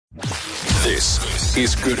This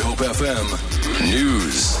is Good Hope FM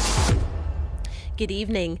News. Good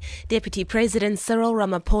evening. Deputy President Cyril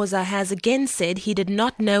Ramaphosa has again said he did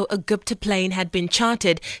not know a Gupta plane had been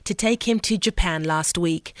chartered to take him to Japan last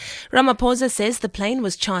week. Ramaphosa says the plane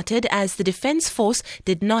was chartered as the Defence Force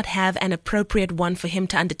did not have an appropriate one for him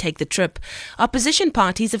to undertake the trip. Opposition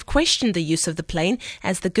parties have questioned the use of the plane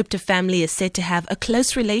as the Gupta family is said to have a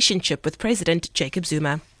close relationship with President Jacob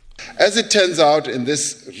Zuma. As it turns out, in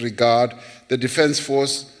this regard, the Defence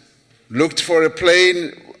Force looked for a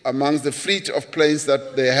plane amongst the fleet of planes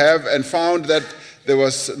that they have and found that there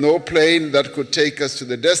was no plane that could take us to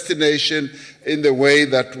the destination in the way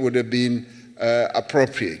that would have been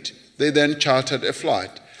appropriate. They then chartered a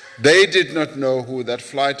flight. They did not know who that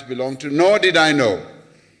flight belonged to, nor did I know.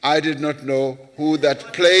 I did not know who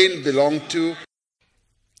that plane belonged to.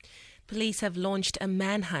 Police have launched a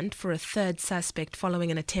manhunt for a third suspect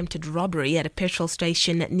following an attempted robbery at a petrol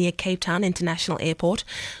station near Cape Town International Airport.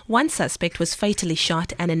 One suspect was fatally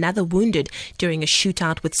shot and another wounded during a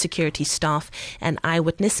shootout with security staff. An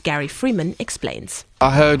eyewitness, Gary Freeman, explains.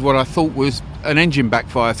 I heard what I thought was an engine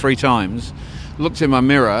backfire 3 times, looked in my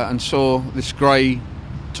mirror and saw this grey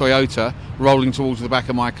Toyota rolling towards the back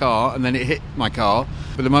of my car, and then it hit my car.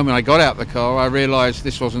 But the moment I got out the car, I realised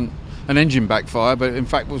this wasn't an engine backfire, but in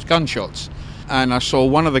fact was gunshots. And I saw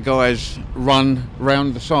one of the guys run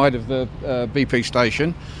round the side of the BP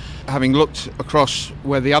station. Having looked across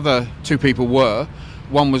where the other 2 people were,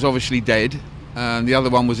 one was obviously dead and the other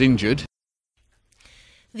one was injured.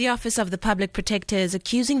 The Office of the Public Protector is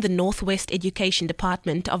accusing the Northwest Education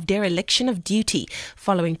Department of dereliction of duty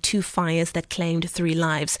following 2 fires that claimed 3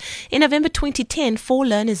 lives. In November 2010, 4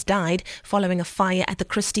 learners died following a fire at the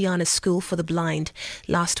Christiana School for the Blind.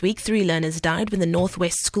 Last week, 3 learners died when the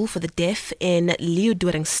Northwest School for the Deaf in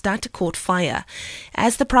Leeudoringstad caught fire.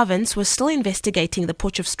 As the province was still investigating the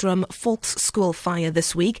Potchefstroom Volksskool fire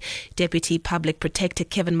this week, Deputy Public Protector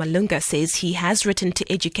Kevin Malunga says he has written to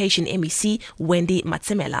Education MEC Wendy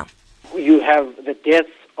Matsemela. You have the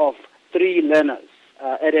deaths of 3 learners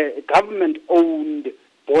at a government-owned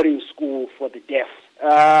boarding school for the deaf.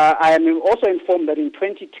 I am also informed that in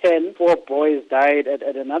 2010, 4 boys died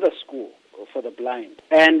at another school for the blind.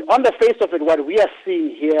 And on the face of it, what we are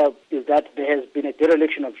seeing here is that there has been a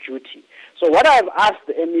dereliction of duty. So what I've asked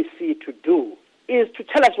the MEC to do is to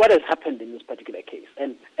tell us what has happened in this particular case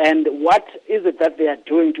and what is it that they are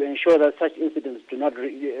doing to ensure that such incidents do not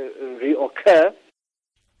reoccur.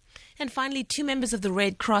 And finally, 2 members of the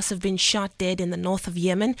Red Cross have been shot dead in the north of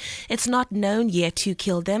Yemen. It's not known yet who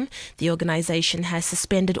killed them. The organisation has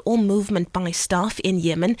suspended all movement by staff in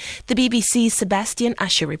Yemen. The BBC's Sebastian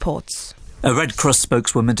Asher reports. A Red Cross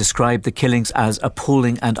spokeswoman described the killings as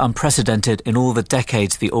appalling and unprecedented in all the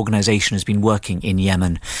decades the organisation has been working in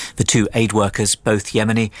Yemen. The 2 aid workers, both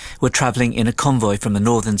Yemeni, were travelling in a convoy from the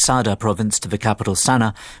northern Sada province to the capital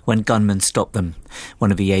Sana'a when gunmen stopped them. One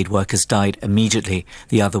of the aid workers died immediately.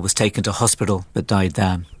 The other was taken to hospital but died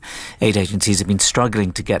there. Aid agencies have been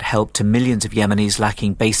struggling to get help to millions of Yemenis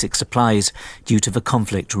lacking basic supplies due to the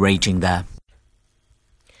conflict raging there.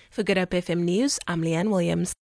 For Good Hope FM News, I'm Leanne Williams.